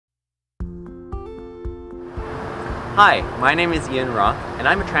Hi, my name is Ian Roth, and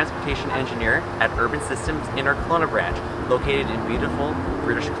I'm a transportation engineer at Urban Systems in our Kelowna branch, located in beautiful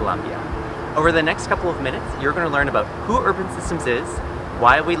British Columbia. Over the next couple of minutes, you're going to learn about who Urban Systems is,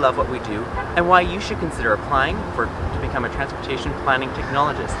 why we love what we do, and why you should consider applying to become a transportation planning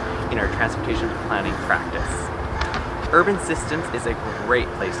technologist in our transportation planning practice. Urban Systems is a great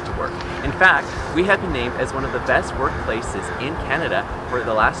place to work. In fact, we have been named as one of the best workplaces in Canada for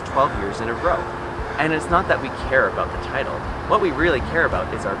the last 12 years in a row. And it's not that we care about the title. What we really care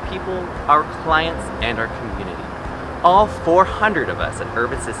about is our people, our clients, and our community. All 400 of us at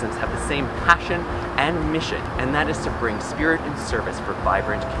Urban Systems have the same passion and mission, and that is to bring spirit and service for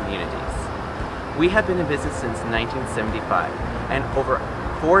vibrant communities. We have been in business since 1975, and over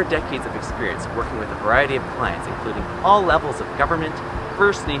 4 decades of experience working with a variety of clients, including all levels of government,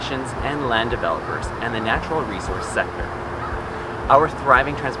 First Nations, and land developers, and the natural resource sector. Our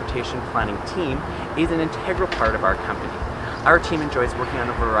thriving transportation planning team is an integral part of our company. Our team enjoys working on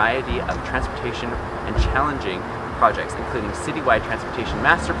a variety of transportation and challenging projects, including citywide transportation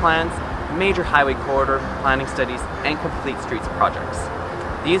master plans, major highway corridor planning studies, and complete streets projects.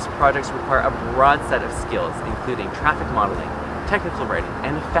 These projects require a broad set of skills, including traffic modeling, technical writing,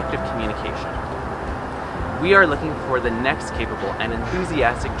 and effective communication. We are looking for the next capable and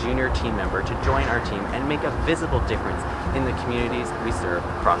enthusiastic junior team member to join our team and make a visible difference in the communities we serve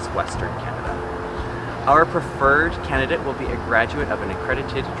across Western Canada. Our preferred candidate will be a graduate of an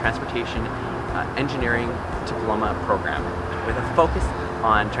accredited transportation engineering diploma program with a focus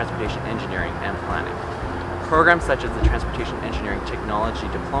on transportation engineering and planning. Programs such as the Transportation Engineering Technology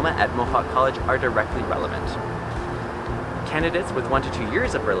Diploma at Mohawk College are directly relevant. Candidates with 1 to 2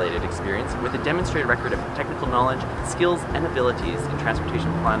 years of related experience with a demonstrated record of technical knowledge, skills, and abilities in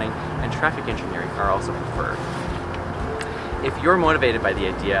transportation planning and traffic engineering are also preferred. If you're motivated by the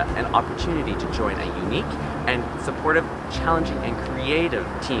idea and opportunity to join a unique and supportive, challenging, and creative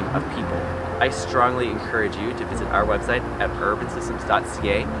team of people, I strongly encourage you to visit our website at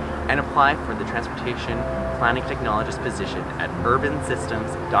urbansystems.ca and apply for the Transportation Planning Technologist position at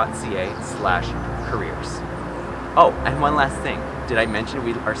urbansystems.ca/careers. Oh, and one last thing. Did I mention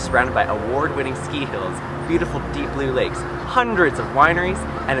we are surrounded by award-winning ski hills, beautiful deep blue lakes, hundreds of wineries,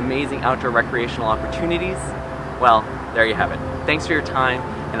 and amazing outdoor recreational opportunities? Well, there you have it. Thanks for your time,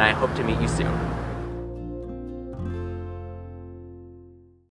 and I hope to meet you soon.